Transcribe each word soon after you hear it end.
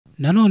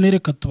Nanone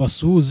reka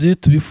tubasuhuze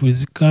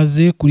tubifuriza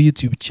ikaze kuri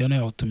YouTube channel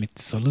ya Automated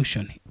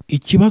Solution.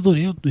 Ikibazo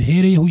rero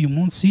duhereyeho uyu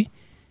munsi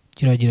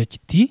kiragira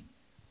kiti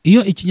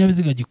iyo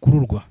ikinyabiziga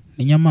gikururwa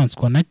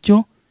n'inyamaswa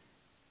nacyo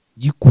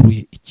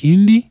gikuruye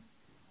ikindi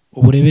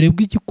uburebere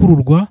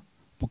bw'igikururwa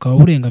bukaba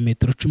burenga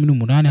metero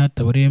 18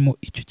 hatabareyemo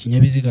icyo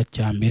kinyabiziga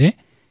cya mbere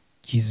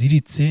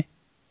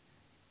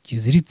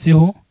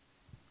kiziritseho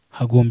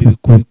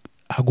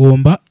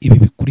hagomba ibi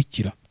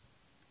bikurikira: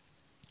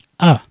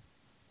 A.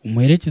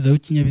 Umuherekeza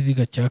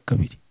w'ikinyabiziga cya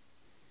kabiri.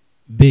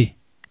 B.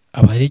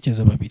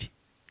 Abaherekeza babiri.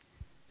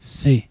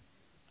 C.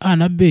 A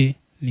na B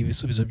ni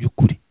ibisubizo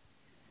by'ukuri.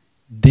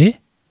 D.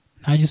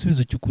 Nta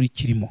gisubizo cy'ukuri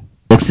kirimo.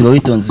 Siba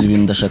witonze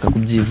ibintu ndashaka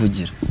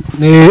kubyivugira.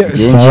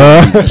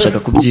 Ndashaka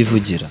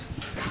kubyivugira.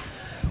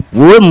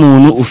 Wowe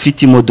muntu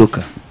ufite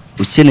imodoka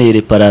ukeneye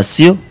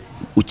reparation,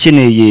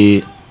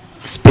 ukeneye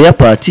spare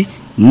part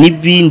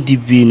n'ibindi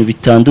bintu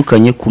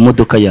bitandukanye ku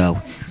modoka yawe,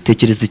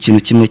 tekereza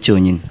ikintu kimwe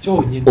cyonyine: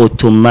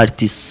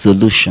 Automatic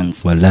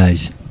Solutions.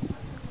 Wallahi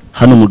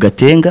hano mu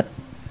Gatenga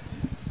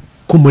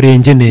ku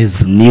murenge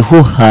neza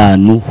niho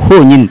hantu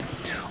honyine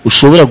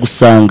ushobora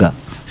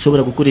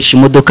gukoresha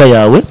imodoka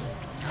yawe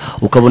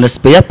ukabona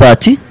spare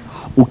part,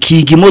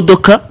 ukiga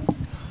imodoka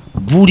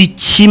buri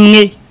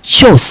kimwe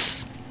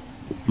cyose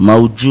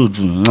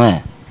mawujuju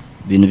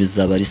bintu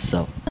bizaba ari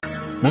sawa.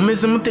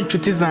 Mumeze mute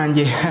inshuti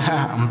zanjye?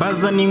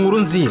 Mbaza ni inkuru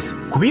nziza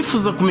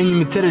kubifuza kumenya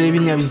imiterere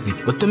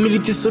y'ibinyabiziga.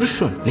 Automated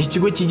Solution ni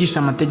ikigo cyigisha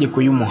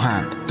amategeko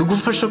y'umuhanda,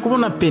 tugufasha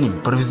kubona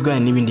permis provisoire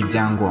n'ibindi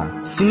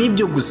byangombwa. Si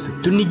nibyo gusa,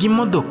 tuniga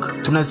imodoka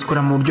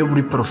tunazikora mu buryo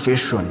buri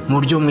profession, mu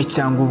buryo bumwe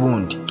cyangwa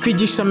ubundi.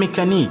 Twigisha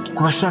mechanic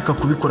kubashaka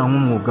kubikora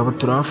nk'umwuga, abo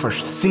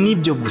turabafasha. Si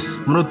nibyo gusa,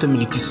 muri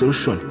Automated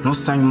Solution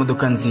nusanga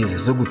imodoka nziza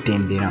zo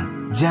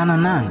gutemberamo. Jyana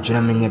nanjye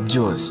uramenya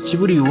byose,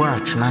 kiburi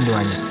iwacu nande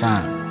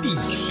wagisanga.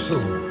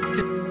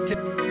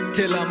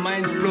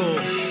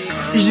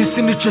 Iyi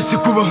si nicese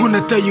kubaho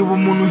nataye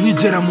ubumuntu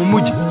nkigera mu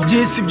mujyi.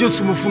 Byese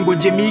byose umufungo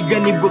nge miga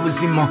nibwo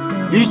buzima.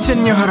 Iyo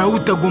ukennye hari aho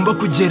utagomba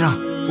kugera.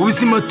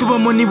 Ubuzima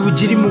tubamo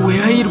nibugira impuhwe,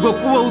 hahirwa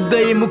kuba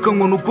udahemuka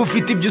ngo nuko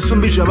ufite ibyo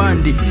usumbije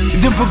abandi.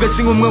 Ibyo mvuga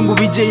si ngombwa ngo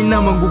ubijye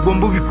inama ngo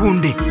ugomba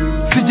ubikunde.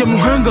 Sijya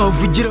muhanga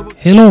uvugira.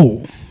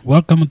 Hello,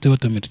 welcome to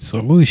Automated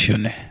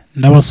Solution.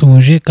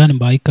 Ndabasuhuje kandi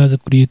mbaye ikaze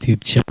kuri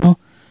YouTube channel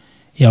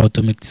ya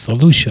Automated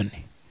Solution.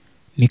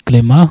 Ni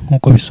Clement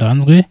nkuko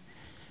bisanzwe.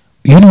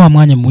 Uyu ni wa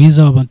mwanya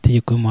mwiza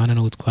w'amategeko y'umuhanda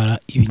no gutwara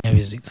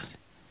ibinyabiziga.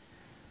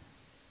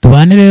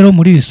 Tubane rero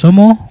muri iri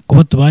somo,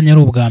 kuba tubanye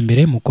ari ubwa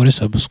mbere mukore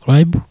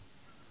subscribe.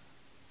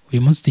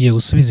 Uyu munsi tugiye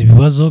gusubiza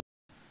ibibazo,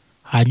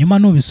 hanyuma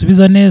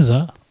nubisubiza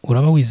neza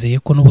uraba wizeye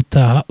ko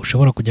n'ubutaha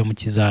ushobora kujya mu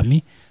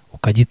kizami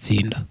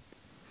ukagitsinda.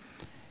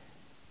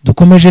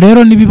 Dukomeje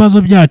rero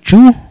n'ibibazo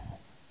byacu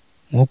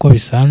nkuko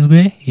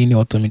bisanzwe. Iyi ni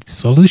Automated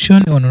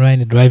Solution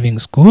Online Driving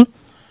School.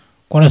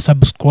 Kora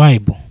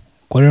subscribe,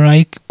 kora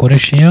like, kora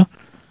share,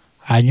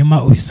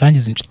 hanyuma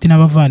ubisangiza inshuti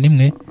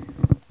n'abavandimwe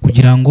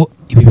kugira ngo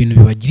ibi bintu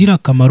bibagirira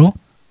akamaro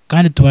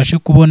kandi tubashe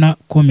kubona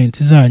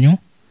comments zanyu,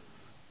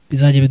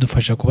 bizajye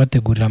bidufasha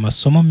kubategurira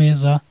amasomo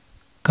meza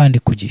kandi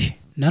ku gihe.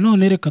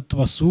 Nanone reka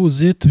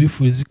tubasuhuze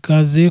tubifuriza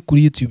ikaze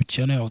kuri YouTube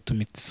channel ya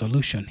Automated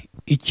Solution.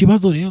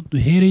 Ikibazo rero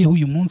duhereyeho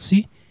uyu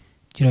munsi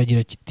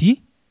kiragira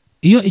kiti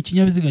iyo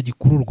ikinyabiziga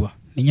gikururwa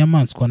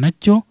n'inyamaswa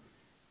nacyo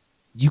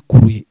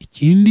gikuruye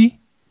ikindi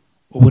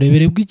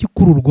uburebere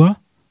bw'igikururwa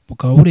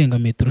bukaba burenga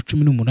metero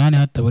 18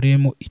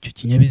 hatabareyemo icyo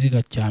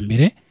kinyabiziga cya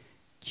mbere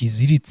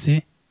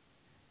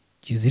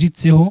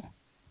kiziritseho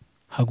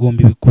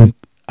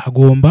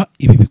hagomba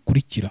ibi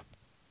bikurikira: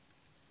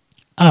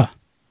 A.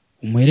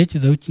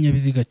 Umuherekeza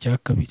w'ikinyabiziga cya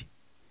kabiri.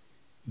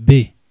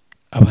 B.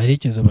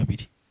 Abaherekeza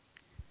babiri.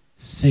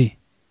 C.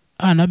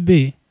 A na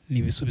B ni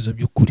ibisubizo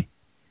by'ukuri.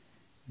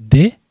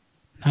 D.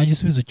 Nta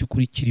gisubizo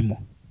cy'ukuri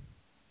kirimo.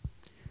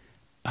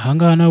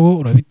 Ahangaha nabo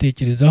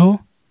urabitekerezaho,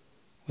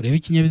 urebe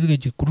ikinyabiziga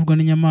gikururwa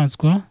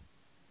n'inyamaswa,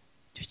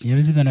 icyo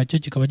kinyabiziga nacyo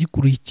kikaba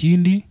gikuruye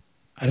ikindi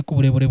ariko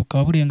uburebure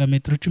bukaba burenga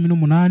metero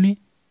 18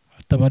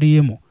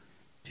 hatabariyemo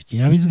icyo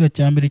kinyabiziga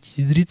cya mbere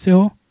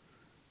kiziritseho.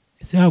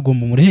 Ese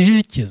hagomba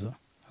umuherekeza,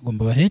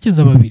 hagomba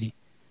abaherekeza babiri,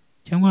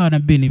 cyangwa A na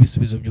B ni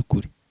ibisubizo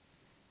by'ukuri?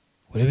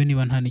 Urebe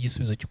niba nta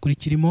n'igisubizo cy'ukuri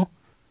kirimo.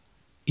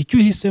 Icyo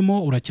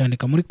uhisemo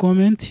uracyandika muri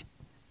comment,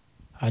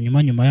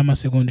 hanyuma nyuma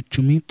y'amasegonda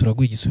 10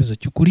 turaguha igisubizo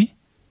cy'ukuri.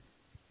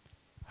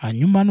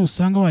 Hanyuma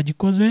nusanga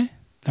wagikoze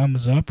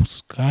thumbs up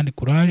kandi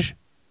courage.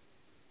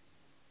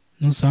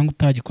 Nusanga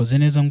utagikoze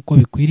neza nkuko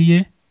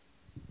bikwiriye,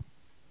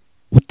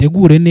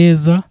 utegure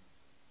neza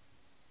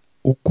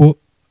uko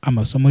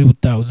amasomo ari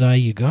butaha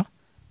uzayiga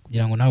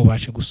kugira ngo nawe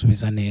ubashe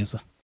gusubiza neza.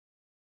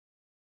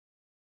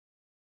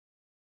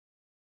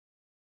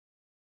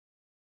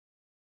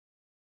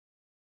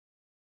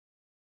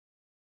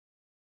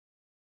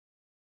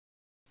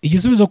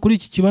 Igisubizo kuri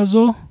iki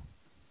kibazo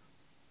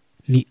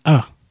ni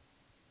A.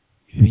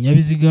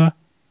 Ibinyabiziga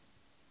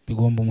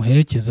bigomba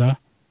umuherekeza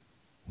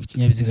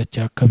w'ikinyabiziga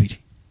cya kabiri.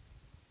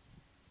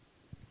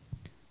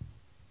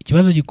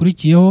 Ikibazo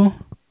gikurikiyeho: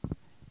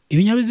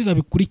 ibinyabiziga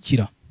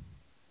bikurikira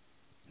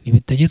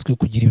ntibitegetswe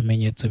kugira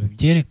ibimenyetso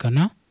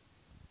bibyerekana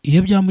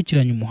iyo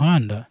byambukiranya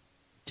umuhanda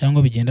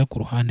cyangwa bigenda ku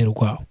ruhande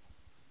rwawo.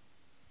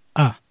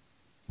 A.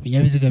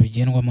 Ibinyabiziga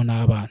bigendwamo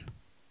n'abana.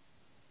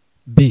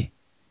 B.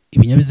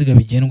 Ibinyabiziga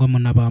bigendwamo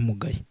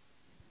n'abamugaye.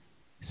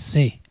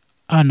 C.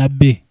 A na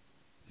B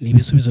ni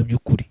ibisubizo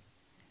by'ukuri.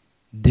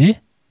 D.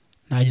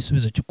 Nta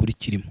gisubizo cy'ukuri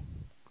kirimo.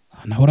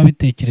 Naho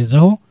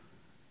urabitekerezaho,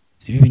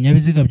 si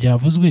ibinyabiziga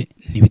byavuzwe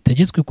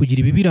ntibitegetswe kugira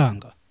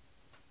ibibiranga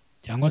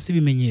cyangwa se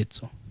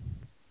ibimenyetso.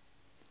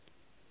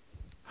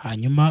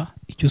 Hanyuma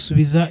icyo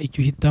usubiza,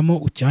 icyo uhitamo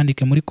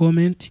ucyandike muri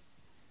comment,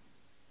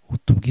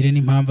 utubwire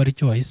n'impamvu ari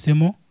cyo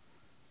wahisemo.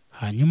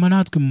 Hanyuma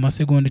natwe mu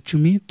masegonda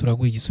 10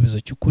 turaguha igisubizo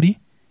cy'ukuri,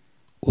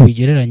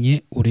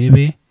 ubigereranye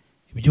urebe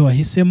ibyo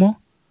wahisemo,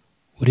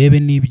 urebe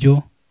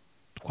n'ibyo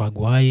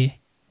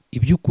twaguhaye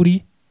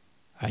iby'ukuri,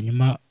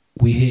 hanyuma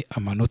wihe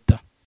amanota.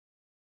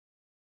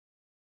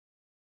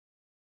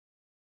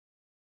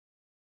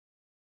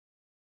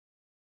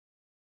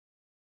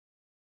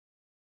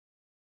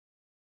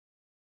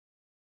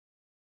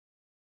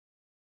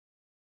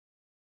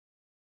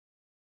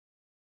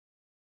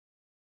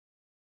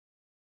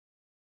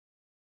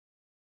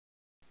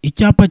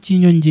 Icyapa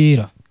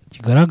cy'inyongera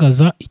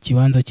kigaragaza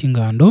ikibanza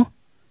cy'ingando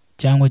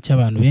cyangwa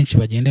cy'abantu benshi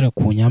bagendera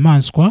ku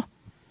nyamaswa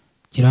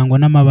kirangwa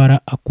n'amabara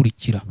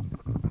akurikira: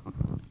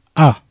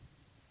 A.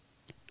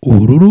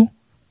 Ubururu,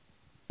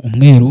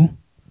 umweru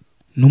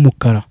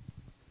n'umukara.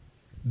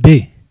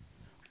 B.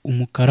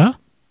 Umukara,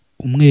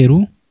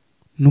 umweru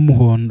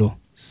n'umuhondo.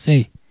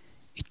 C.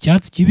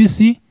 Icyatsi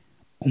kibisi,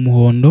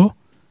 umuhondo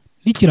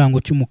n'ikirango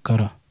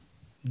cy'umukara.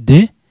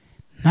 D.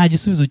 Nta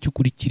gisubizo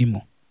cy'ukuri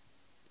kirimo.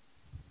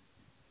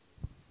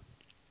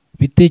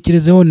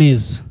 Bitekerezeho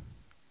neza,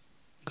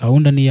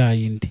 gahunda ni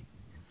yayindi.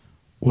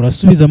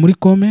 Urasubiza muri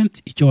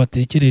comment icyo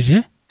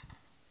watekereje,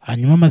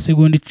 hanyuma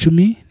amasegonda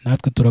 10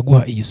 natwe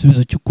turaguha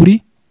igisubizo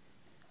cy'ukuri.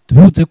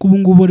 Tubibutse ko ubu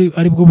ngubu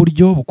ari bwo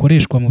buryo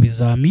bukoreshwa mu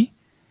bizami,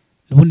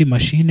 n'ubundi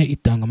mashine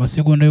itanga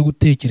amasegonda yo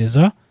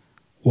gutekereza,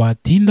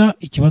 watinda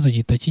ikibazo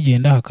gihita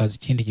kigenda hakaza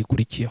ikindi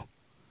gikurikiyeho.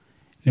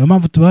 Niyo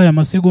mpamvu tubahaye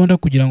amasegonda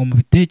kugira ngo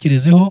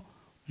mubitekerezeho,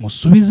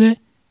 musubize,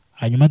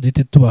 hanyuma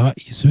duhite tubaha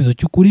igisubizo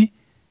cy'ukuri,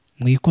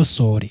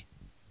 mwikosore,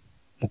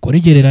 mukore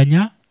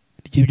igereranya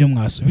ry'ibyo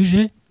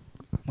mwasubije,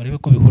 murebe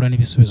ko bihura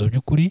n'ibisubizo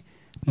by'ukuri.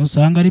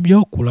 Nusanga ari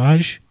byo,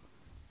 courage,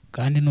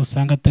 kandi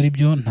nusanga atari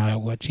byo, nta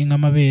wacinga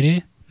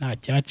amabere, nta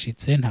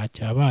cyacitse, nta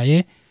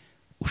cyabaye,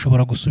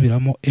 ushobora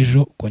gusubiramo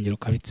ejo ukongera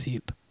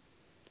ukabitsinda.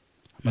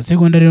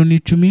 Amasegonda rero ni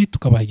 10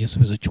 tukabaha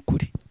igisubizo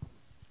cy'ukuri.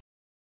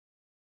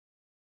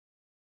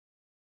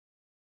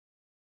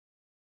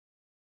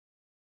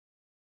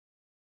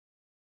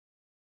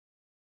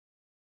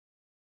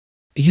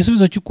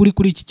 Igisubizo cy'ukuri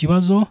kuri iki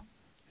kibazo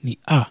ni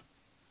A.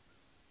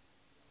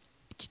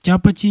 Iki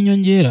cyapa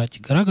cy'inyongera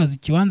kigaragaza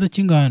ikibanza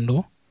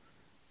cy'ingando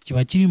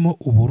kiba kirimo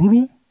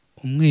ubururu,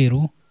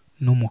 umweru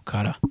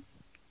n'umukara.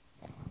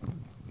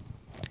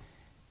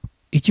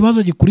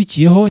 Ikibazo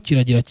gikurikiyeho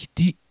kiragira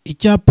kiti: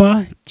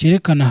 icyapa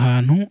cyerekana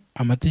ahantu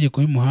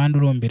amategeko y'umuhanda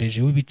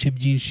urombereje w'ibice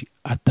byinshi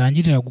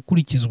atangirira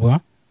gukurikizwa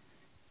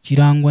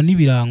kirangwa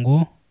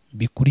n'ibirango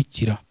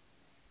bikurikira: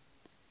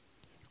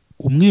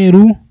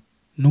 umweru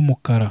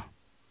n'umukara.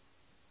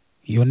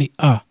 Iyo ni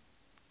A.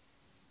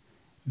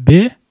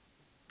 B.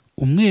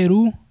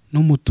 Umweru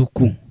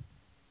n'umutuku.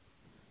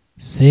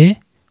 C.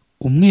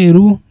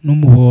 Umweru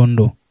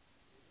n'umuhondo.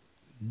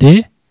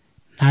 D.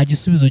 Nta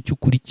gisubizo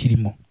cy'ukuri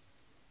kirimo.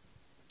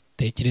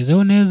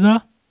 Tekerezeho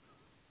neza,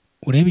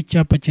 urebe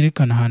icyapa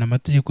cyerekana ahantu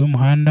amategeko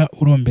y'umuhanda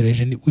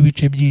urombereje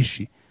w'ibice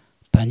byinshi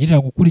atangirira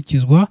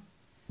gukurikizwa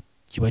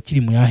kiba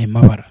kiri mu yahe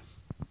mabara.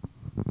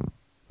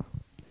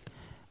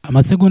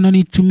 Amasegonda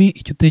ni 10,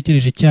 icyo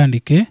utekereje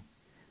cyandike,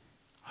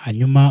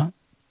 hanyuma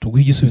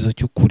tuguhe igisubizo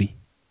cy'ukuri.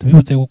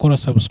 Tubibutse gukora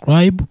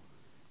subscribe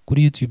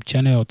kuri YouTube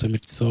channel ya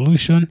Automated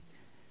Solution,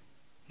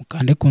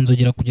 mukande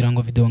kunzogera kugira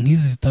ngo video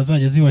nk'izi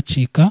zitazajya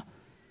zibacika,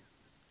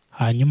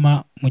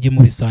 hanyuma mujye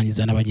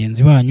mubisangiza na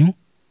bagenzi banyu.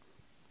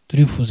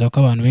 Turifuza ko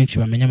abantu benshi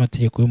bamenya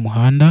amategeko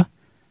y'umuhanda,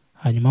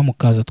 hanyuma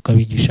mukaza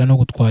tukabigisha no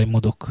gutwara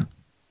imodoka.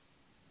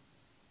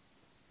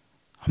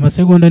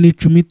 Amasegonda ni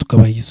 10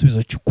 tukabaha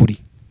igisubizo cy'ukuri.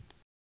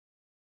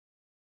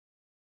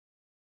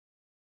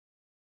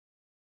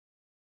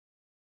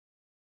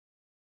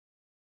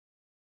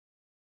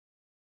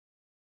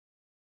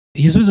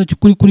 Igisubizo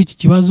cy'ukuri kuri iki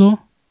kibazo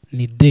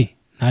ni D.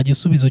 Nta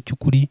gisubizo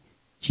cy'ukuri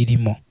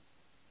kirimo.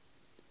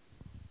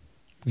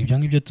 Ibyo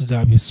ngibyo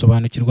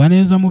tuzabisobanukirwa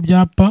neza mu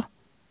byapa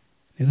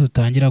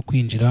nidutangira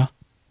kwinjira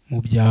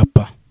mu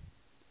byapa.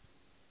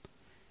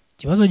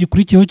 Ikibazo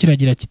gikurikiyeho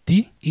kiragira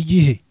kiti: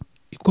 igihe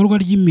ikorwa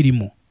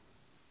ry'imirimo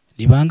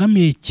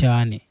ribangamiye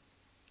cyane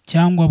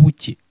cyangwa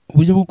buke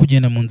uburyo bwo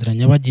kugenda mu nzira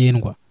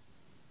nyabagendwa,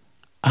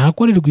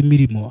 ahakorerwa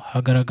imirimo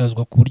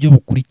hagaragazwa ku buryo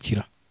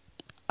bukurikira: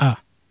 A.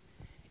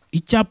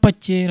 Icyapa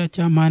cyera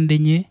cya mpande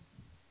enye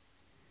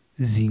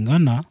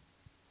zingana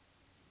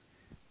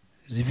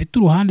zifite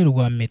uruhande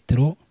rwa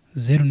metero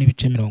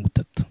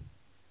 0.30.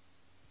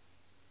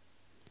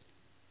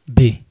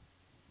 B.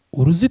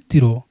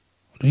 Uruzitiro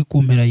ruri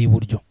ku mpera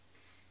y'iburyo.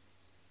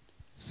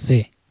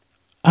 C.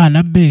 A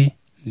na B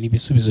ni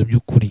ibisubizo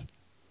by'ukuri.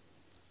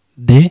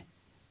 D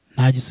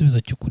nta gisubizo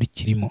cy'ukuri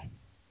kirimo.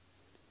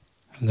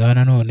 Ngaha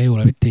nanone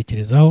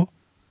urabitekerezaho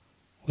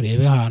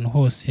urebe ahantu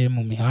hose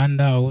mu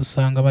mihanda aho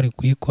usanga bari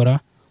kuyikora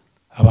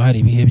haba hari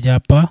ibihe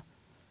byapa,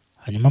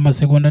 hanyuma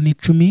amasegonda ni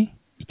 10.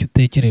 Icyo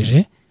utekereje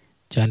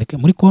cyandike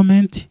muri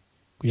comment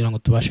kugira ngo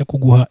tubashe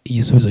kuguha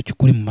igisubizo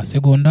cy'ukuri mu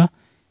masegonda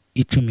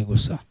 10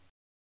 gusa.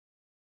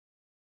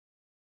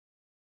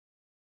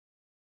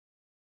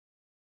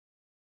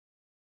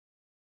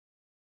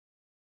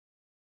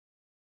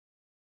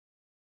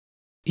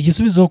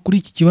 Igisubizo kuri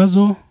iki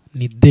kibazo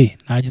ni D,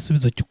 nta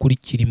gisubizo cy'ukuri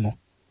kirimo.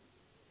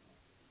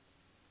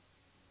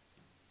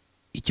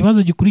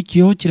 Ikibazo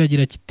gikurikiyeho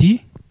kiragira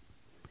kiti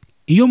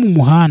iyo mu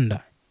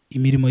muhanda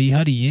imirimo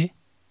yihariye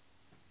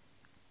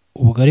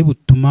ubugari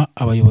butuma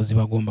abayobozi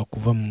bagomba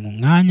kuva mu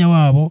mwanya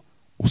wabo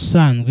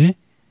usanzwe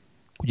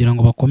kugira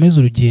ngo bakomeze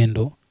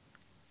urugendo,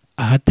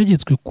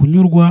 ahategetswe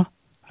kunyurwa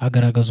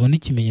hagaragazwa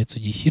n'ikimenyetso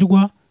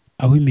gishyirwa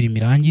aho imirimo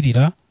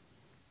irangirira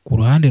ku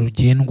ruhande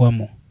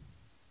rugendwamo.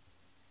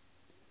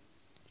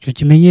 Icyo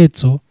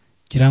kimenyetso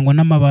kirangwa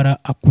n'amabara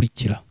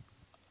akurikira: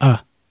 A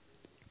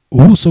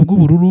ubuso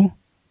bw'ubururu,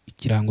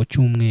 ikirango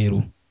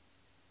cy'umweru;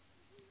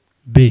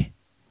 B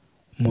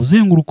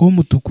umuzenguruko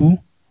w'umutuku,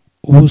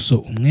 ubuso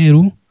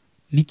umweru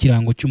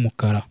n'ikirango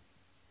cy'umukara;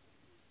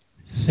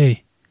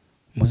 C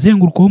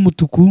umuzenguruko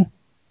w'umutuku,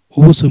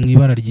 ubuso mu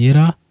ibara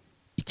ryera,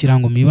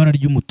 ikirango mu ibara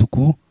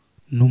ry'umutuku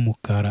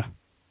n'umukara.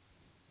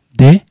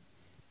 D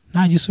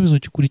nta gisubizo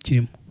cy'ukuri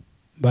kirimo,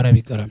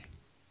 barabigaramye.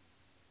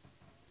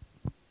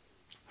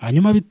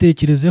 Hanyuma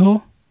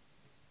bitekerezeho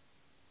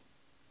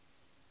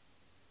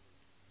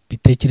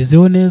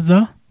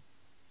neza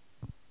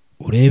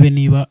urebe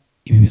niba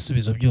ibi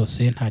bisubizo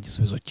byose nta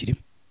gisubizo kirimo.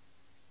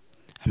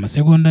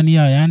 Amasegonda ni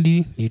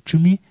yayandi ni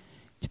 10.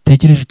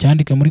 Gitekereje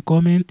cyandike muri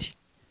comment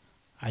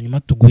hanyuma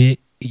tuguye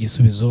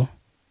igisubizo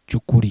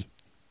cy'ukuri.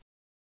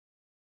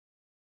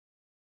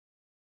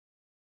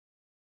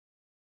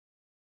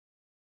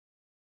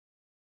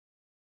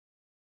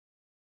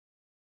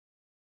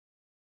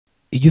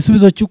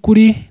 Igisubizo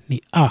cy'ukuri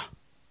ni A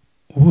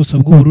ubuso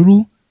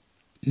bw'ubururu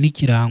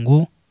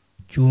n'ikirango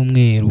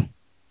cy'umweru.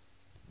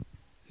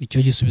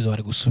 Nicyo gisubizo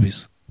bari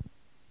gusubiza.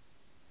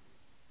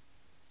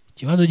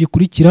 Ikibazo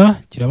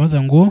gikurikira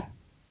kirabaza ngo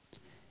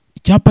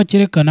icyapa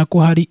cyerekana ko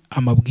hari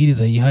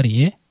amabwiriza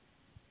yihariye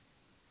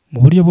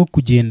mu buryo bwo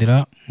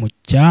kugendera mu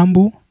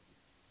cyambu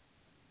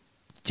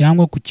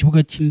cyangwa ku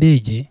kibuga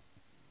cy'indege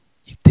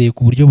giteye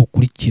ku buryo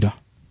bukurikira: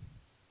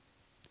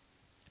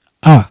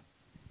 A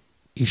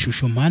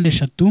ishusho mpande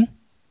eshatu,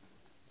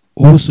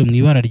 ubuso mu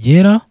ibara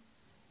ryera,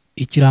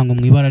 ikirango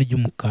mu ibara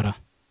ry'umukara;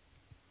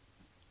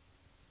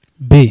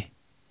 B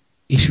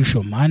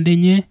ishusho mpande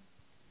enye,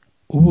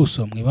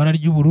 ubuso mu ibara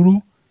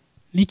ry'ubururu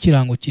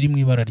n'ikirango kiri mu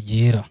ibara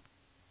ryera;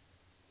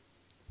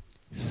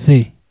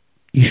 C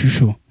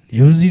ishusho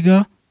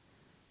y'uruziga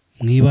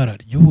mu ibara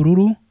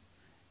ry'ubururu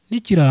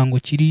n'ikirango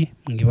kiri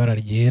mu ibara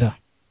ryera.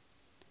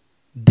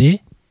 D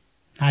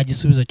nta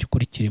gisubizo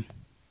cy'ukuri kirimo.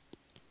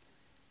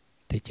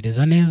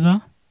 Tekereza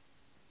neza.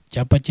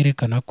 Icyapa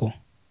cyerekana ko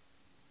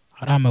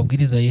hari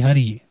amabwiriza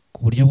yihariye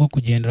ku buryo bwo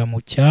kugendera mu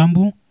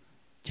cyambu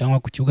cyangwa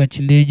ku kibuga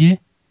cy'indege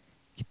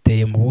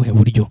giteye mu buhe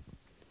buryo?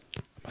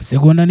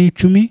 Amasegonda ni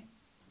 10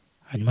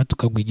 hanyuma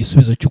tukaguha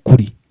igisubizo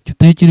cy'ukuri. Icyo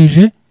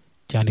utekereje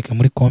cyandika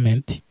muri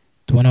comment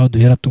tubona aho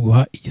duhera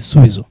tuguha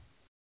igisubizo.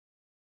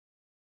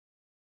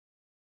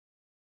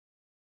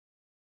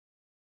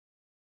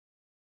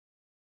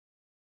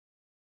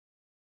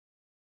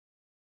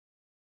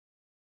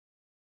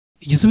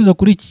 Igisubizo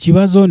kuri iki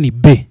kibazo ni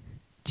B.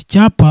 Iki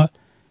cyapa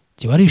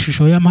kiba ari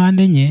ishusho ya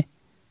mpande enye,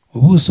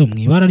 ubuso mu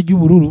ibara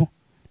ry'ubururu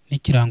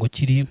n'ikirango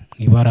kiri mu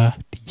ibara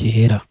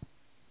ryera.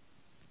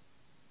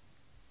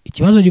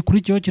 Ikibazo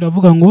gikurikiyeho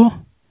kiravuga ngo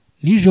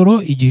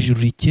nijoro igihe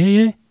ijuru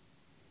rikeye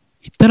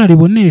itara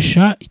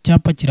ribonesha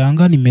icyapa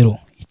kiranga nimero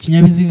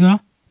ikinyabiziga,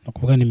 no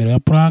kuvuga nimero ya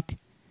plaque,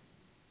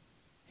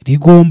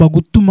 rigomba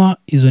gutuma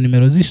izo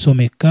nimero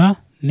zisomeka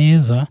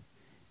neza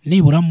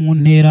nibura mu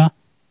ntera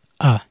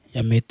A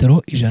ya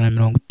metero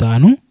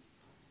 150,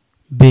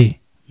 B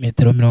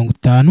metero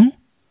 50,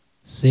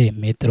 C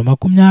metero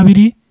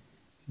 20,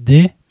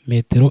 D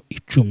metero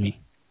 10.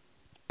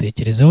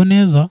 Tekerezeho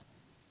neza,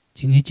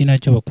 iki ngiki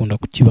nacyo bakunda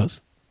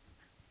kukibaza.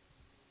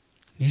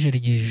 Nijoro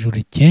igihe ijuru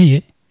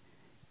rikeye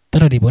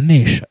itara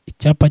ribonesha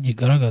icyapa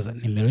kigaragaza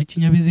nimero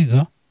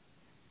y'ikinyabiziga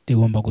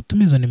rigomba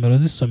gutuma izo nimero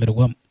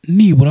zisomerwa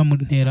nibura mu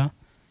ntera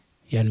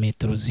ya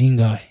metero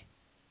zingahe?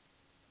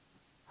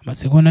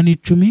 Amasegonda ni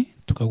 10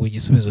 tukaguha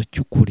igisubizo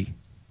cy'ukuri.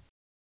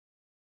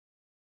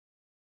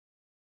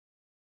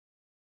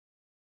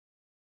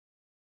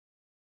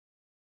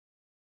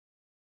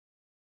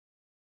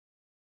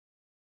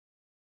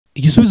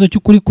 Igisubizo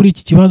cy'ukuri kuri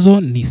iki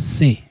kibazo ni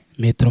C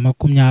metero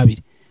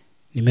 20.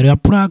 Nimero ya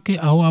plaque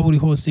aho waba uri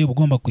hose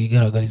ugomba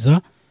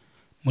kuyigaragariza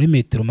muri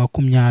metero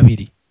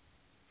 20.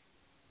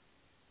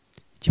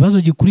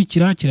 Ikibazo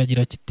gikurikira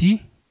kiragira kiti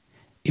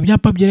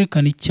ibyapa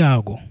byerekana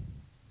icyago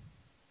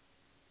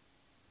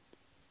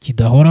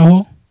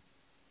kidahoraho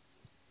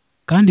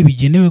kandi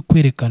bigenewe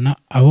kwerekana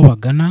abo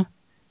bagana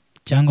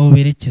cyangwa aho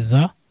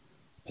berekeza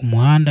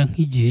umuhanda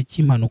nk'igihe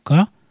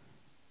cy'impanuka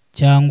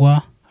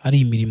cyangwa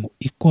hari imirimo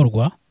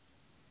ikorwa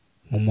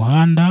mu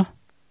muhanda.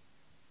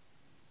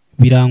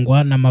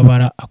 Birangwa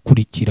n'amabara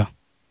akurikira.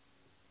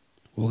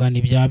 Uvuga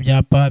ni bya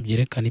byapa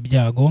byerekana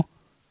ibyago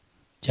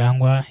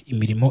cyangwa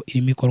imirimo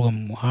irimo ikorwa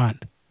mu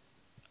muhanda.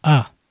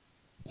 A.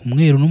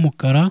 Umweru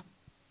n'umukara.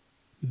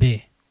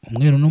 B.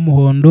 Umweru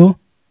n'umuhondo.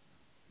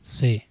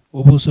 C.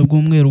 Ubuso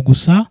bw'umweru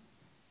gusa.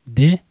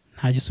 D.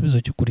 Nta gisubizo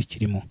cy'ukuri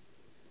kirimo.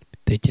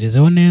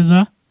 Bitekerezeho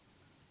neza,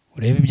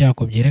 urebe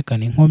ibyako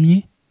byerekana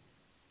inkomyi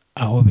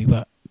aho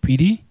biba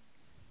biri,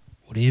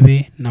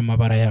 urebe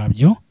n'amabara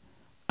yabyo.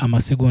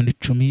 Amasegonda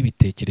 10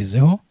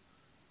 bitekerezeho,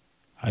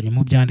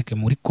 hanyuma ubyandike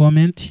muri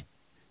comment,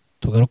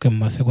 tugaruke mu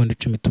masegonda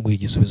 10 tuguha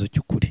igisubizo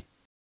cy'ukuri.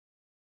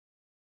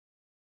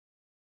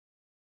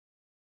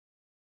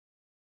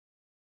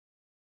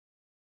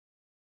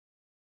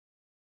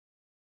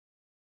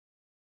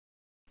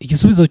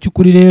 Igisubizo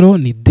cy'ukuri rero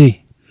ni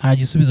D. Nta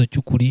gisubizo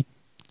cy'ukuri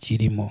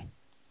kirimo.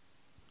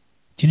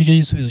 Iki nicyo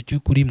gisubizo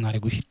cy'ukuri mwari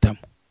guhitamo.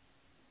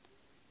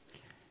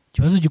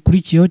 Ikibazo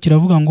gikurikiyeho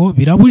kiravuga ngo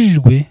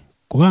birabujijwe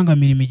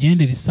kubangamira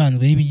imigendere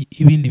isanzwe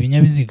y'ibindi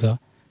binyabiziga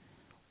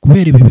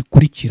kubera ibi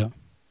bikurikira.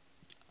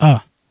 A.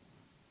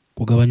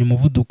 Kugabanya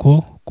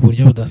umuvuduko ku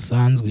buryo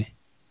budasanzwe.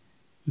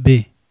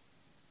 B.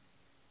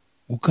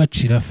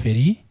 Gukacira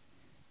feri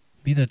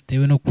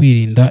bidatewe no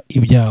kwirinda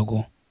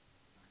ibyago.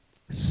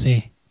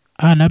 C.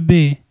 A na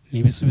B ni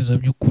ibisubizo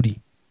by'ukuri.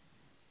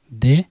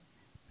 D.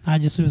 Nta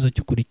gisubizo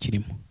cy'ukuri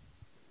kirimo.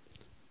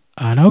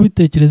 Aha naho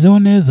bitekerezeho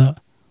neza,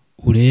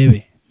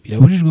 urebe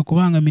birabujijwe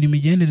kubangamira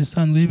imigendere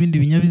isanzwe y'ibindi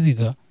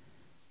binyabiziga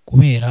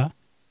kubera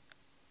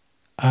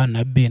A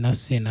na B na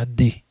C na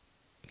D.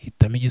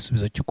 Hitamo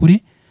igisubizo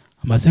cy'ukuri.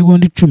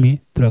 Amasegonda 10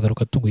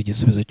 turagaruka tuguha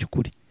igisubizo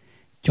cy'ukuri.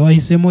 Cyo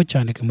wahisemo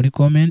cyandike muri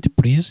comment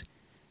please.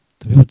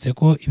 Tubibutse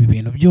ko ibi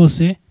bintu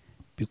byose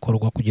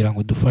bikorwa kugira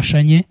ngo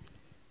dufashanye,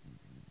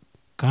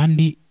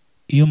 kandi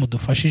iyo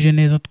mudufashije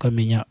neza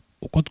tukamenya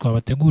uko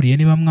twabateguriye,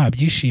 niba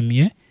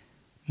mwabyishimiye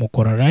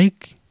mukora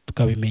like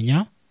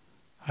tukabimenya,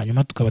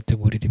 hanyuma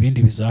tukabategurira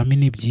ibindi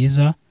bizamini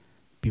byiza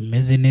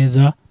bimeze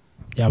neza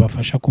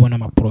byabafasha kubona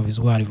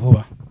amaprovisoire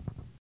vuba.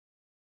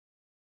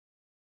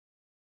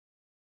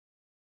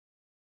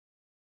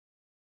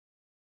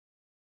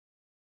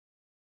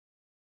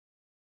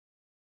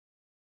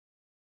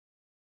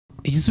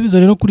 Igisubizo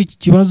rero kuri iki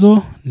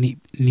kibazo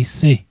ni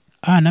C.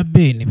 A na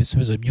B ni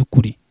ibisubizo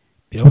by'ukuri.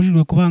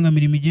 Birabujijwe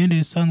kubangamira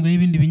imigendere isanzwe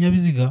y'ibindi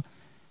binyabiziga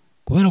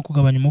kubera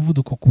kugabanya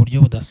umuvuduko ku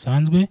buryo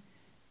budasanzwe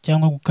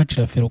cyangwa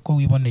gukacira feri uko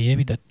wiboneye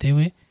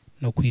bidatewe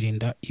no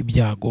kwirinda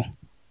ibyago.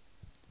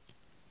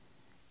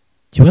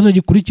 Ikibazo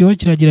gikurikiyeho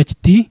kiragira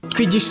kiti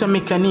twigisha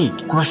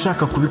mekanike ku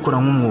bashaka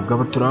kubikora nk'umwuga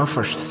abo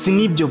turabafasha. Si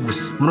n'ibyo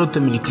gusa, muri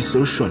Automobility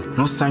Solution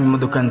ntusanga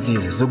imodoka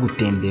nziza zo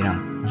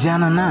gutemberamo.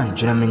 Jyana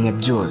nanjye uramenya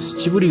byose,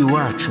 kiburiye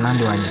iwacu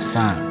nandi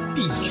wagisanga.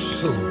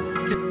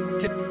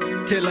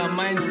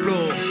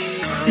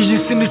 Iyi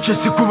si nica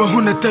si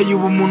kubaho nataye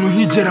ubumuntu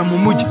nkigera mu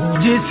mujyi.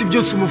 Igihe si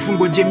byose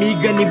umufungo njye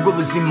miga nibwo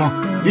buzima.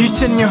 Iyo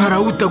ukennye hari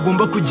aho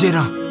utagomba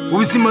kugera.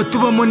 Ubuzima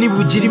tubamo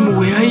nibugira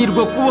impuhwe,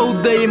 hahirwa kuba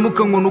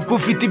udahemuka ngo nuko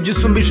ufite ibyo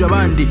usumbije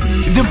abandi.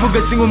 Ibyo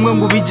mvuga si ngombwa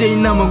ngo ubijye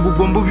inama ngo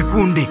ugomba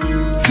ubikunde.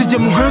 Sijya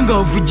muhanga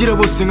wavugira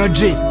bose nka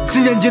J.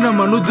 Sinyange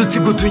nama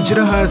n'udutsiko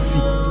tungira hasi.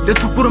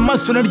 Ndatukura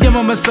amaso naryama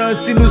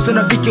amasasi,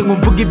 nuzana bike ngo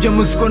mvuga ibyo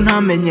muzi ko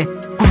ntamenye.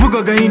 Kuvuga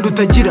agahinda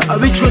utagira,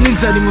 abicwa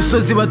n'inzara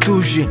imusozi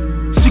batuje.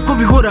 Siko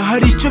bihora,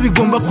 hari icyo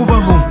bigomba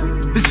kubaho.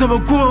 Bisaba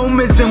kuba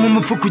umeze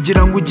nk'umupfu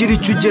kugira ngo ugire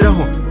icyo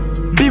ugeraho.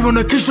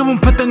 Mbibona kenshi abo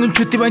mfata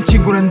nk'inshuti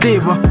bankingura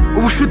ndeba.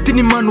 Ubushuti ni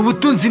imana,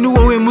 ubutunzi ni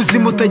wowe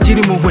muzima utagira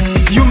impuhwe.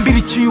 Iyo mbira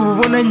icyo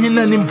ubona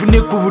nyina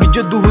n'imvune ku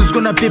buryo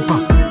duhuzwa na pepa.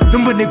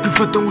 Numbone ku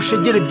ifoto ngo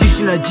ushegere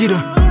byinshi nagira.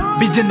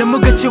 Bigendamo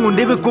gake ngo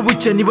ndebe ko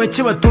bucya ni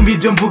bake batumva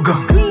ibyo mvuga.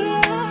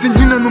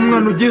 Sinkina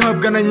n'umwana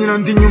ugihabwa na nyina,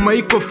 ndi nyuma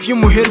y'ikofi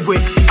y'umuherwe.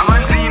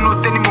 Abanzi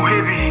y'inote ni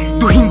muhebe.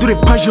 Duhindure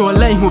page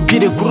wallahi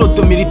nkubwire kuri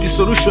Automobility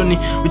Solution.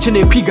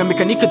 Ukeneye kwiga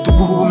mekanike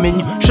tuguha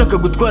ubumenyi, ushaka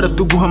gutwara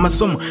tuguha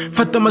amasomo.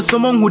 Fata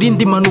amasomo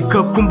nkurinde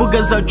impanuka, ku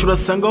mbuga zacu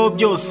urasangaho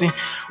byose.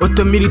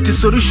 Automobility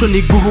Solution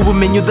iguha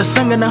ubumenyi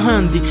udasanga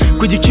n'ahandi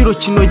ku giciro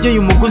kinogeye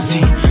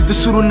umuguzi.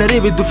 Dusura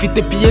unarebe,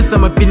 dufite PS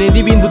amapine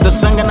n'ibindi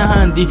udasanga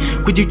n'ahandi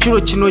ku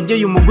giciro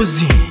kinogeye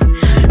umuguzi.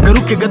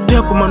 Garuke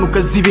gatoya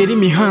kumanuka zibera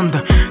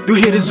imihanda,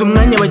 duhereza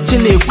umwanya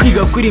abakeneye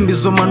kwiga kwirinda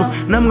izo mpanuka.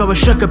 Namwe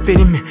abashaka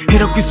perime,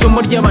 hera ku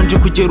isomo ryabanje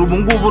kugera ubu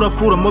ngubu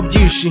urakuramo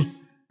byinshi.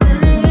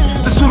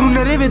 Dusura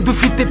unarebe,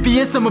 dufite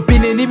PS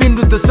amapine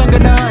n'ibindi udasanga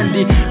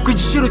n'ahandi ku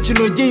giciro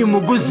kinogeye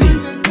umuguzi.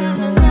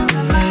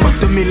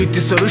 Automobility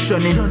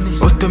Solution,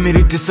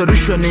 Automobility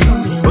Solution,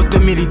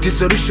 Automobility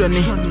Solution,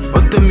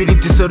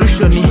 Automobility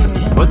Solution,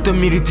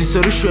 Automobility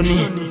Solution,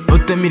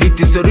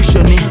 Automobility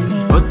Solution,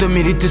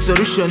 Automobility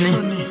Solution,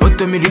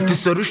 Automated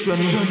solution.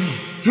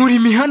 Nkuri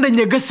imihanda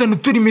nyagasani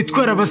turi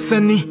mitwara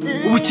abasani,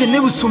 ubukene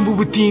busumba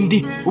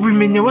ubutindi,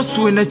 ubimenya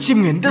wasuwe na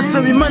kimwe.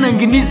 Ndasaba Imana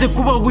ngo inize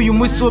kubaho uyu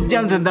munsi wo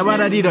byanze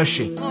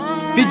ndabararirashe.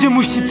 Rije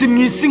mushyitsi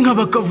mwisi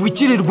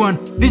nk'abakavukire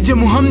Rwanda, rije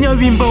muhamya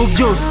bimbaho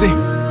byose.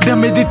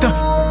 Ndamedita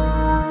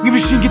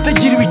nk'ibishinga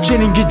itagira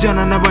ibiceri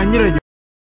ngijyana na ba nyirayo.